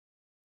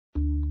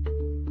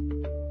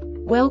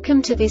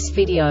Welcome to this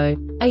video.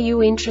 Are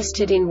you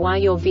interested in why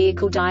your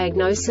vehicle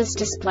diagnosis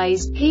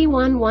displays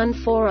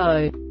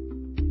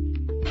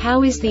P1140?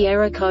 How is the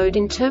error code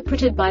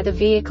interpreted by the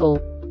vehicle?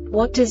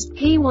 What does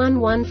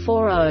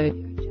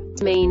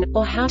P1140 mean,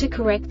 or how to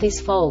correct this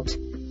fault?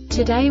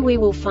 Today we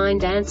will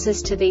find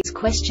answers to these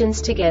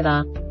questions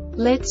together.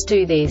 Let's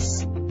do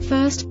this.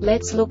 First,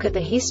 let's look at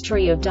the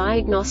history of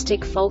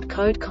diagnostic fault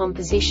code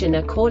composition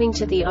according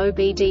to the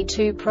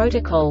OBD2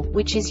 protocol,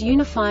 which is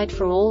unified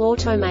for all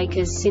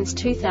automakers since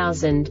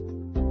 2000.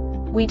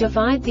 We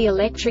divide the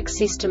electric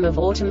system of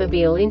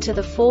automobile into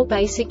the four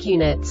basic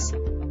units: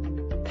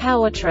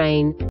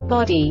 powertrain,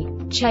 body,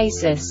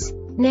 chassis,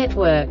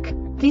 network.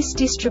 This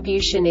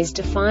distribution is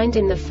defined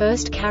in the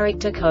first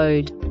character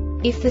code.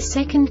 If the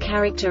second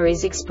character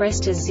is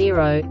expressed as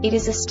 0, it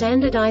is a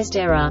standardized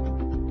error.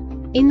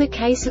 In the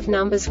case of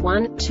numbers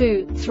 1,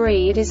 2,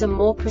 3, it is a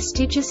more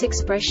prestigious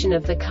expression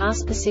of the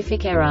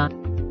car-specific error.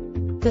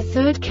 The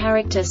third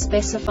character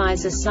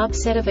specifies a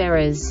subset of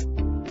errors.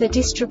 The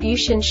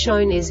distribution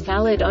shown is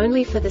valid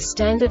only for the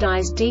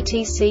standardized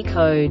DTC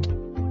code.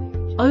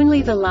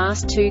 Only the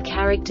last two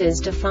characters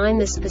define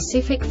the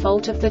specific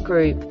fault of the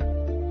group.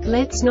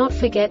 Let's not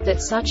forget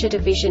that such a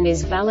division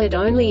is valid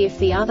only if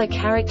the other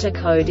character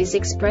code is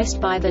expressed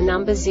by the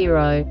number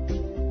 0.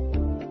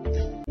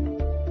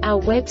 Our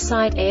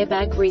website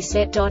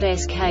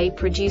airbagreset.sk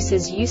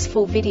produces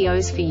useful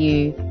videos for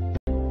you.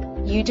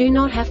 You do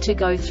not have to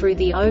go through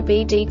the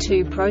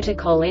OBD2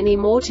 protocol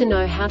anymore to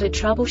know how to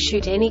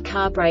troubleshoot any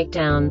car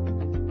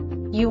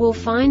breakdown. You will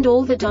find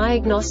all the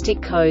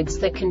diagnostic codes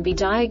that can be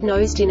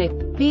diagnosed in a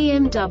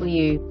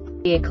BMW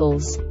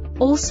vehicles.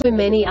 Also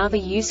many other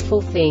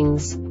useful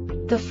things.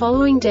 The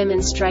following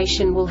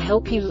demonstration will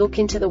help you look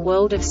into the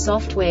world of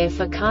software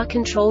for car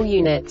control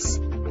units.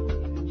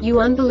 You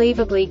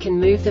unbelievably can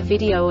move the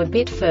video a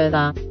bit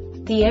further.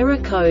 The error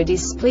code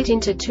is split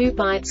into 2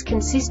 bytes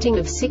consisting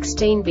of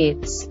 16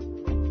 bits.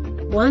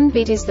 1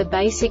 bit is the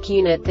basic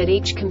unit that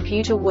each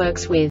computer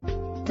works with.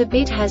 The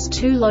bit has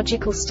 2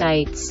 logical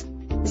states: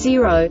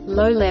 0,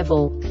 low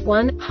level,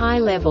 1, high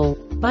level.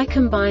 By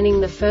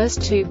combining the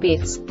first 2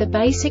 bits, the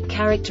basic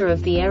character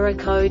of the error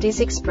code is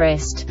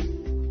expressed.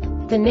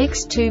 The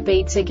next 2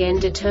 beats again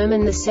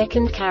determine the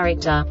second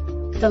character.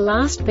 The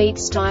last beat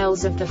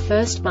styles of the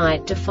first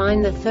byte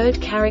define the third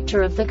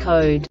character of the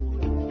code.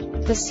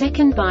 The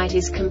second byte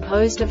is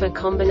composed of a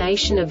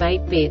combination of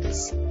 8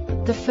 bits.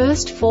 The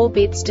first 4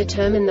 bits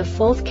determine the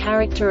fourth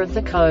character of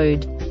the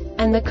code.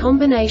 And the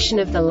combination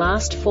of the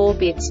last 4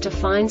 bits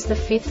defines the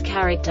fifth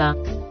character.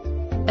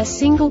 A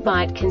single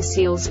byte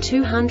conceals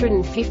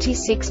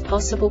 256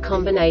 possible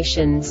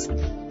combinations.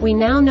 We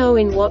now know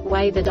in what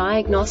way the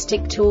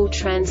diagnostic tool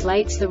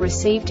translates the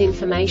received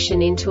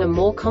information into a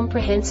more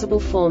comprehensible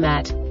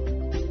format.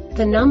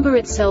 The number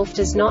itself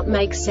does not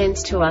make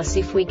sense to us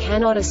if we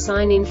cannot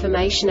assign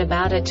information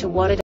about it to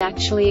what it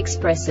actually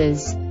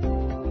expresses.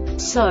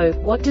 So,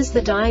 what does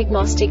the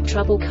Diagnostic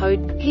Trouble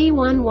Code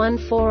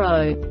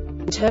P1140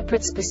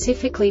 interpret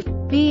specifically for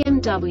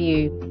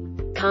BMW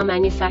car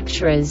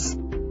manufacturers?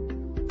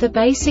 The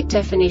basic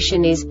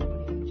definition is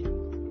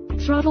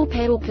throttle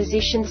pedal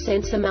position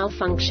sensor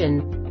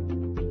malfunction.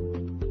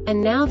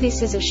 And now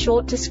this is a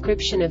short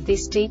description of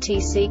this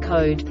DTC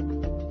code.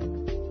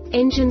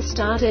 Engine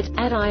started,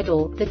 at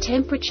idle, the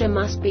temperature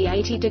must be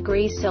 80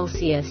 degrees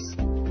Celsius.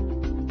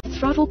 The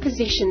throttle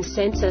position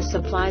sensor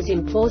supplies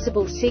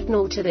implausible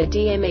signal to the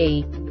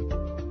DME.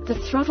 The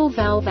throttle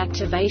valve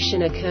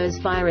activation occurs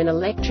via an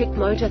electric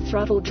motor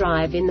throttle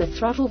drive in the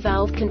throttle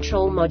valve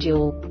control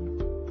module.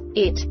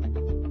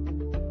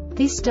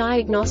 This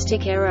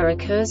diagnostic error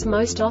occurs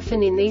most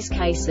often in these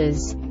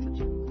cases: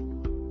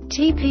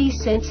 TP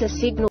sensor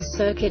signal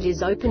circuit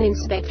is open,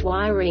 inspect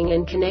wiring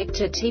and connect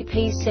to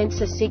TP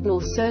sensor signal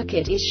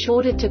circuit is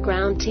shorted to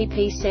ground,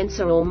 TP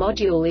sensor or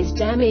module is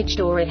damaged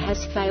or it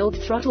has failed,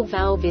 throttle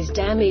valve is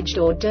damaged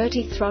or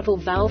dirty, throttle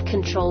valve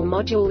control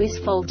module is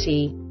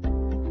faulty.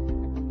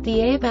 The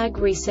Airbag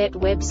Reset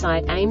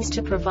website aims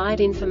to provide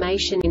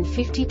information in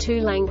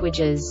 52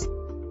 languages.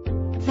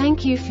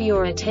 Thank you for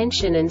your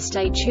attention and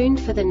stay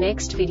tuned for the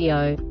next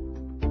video.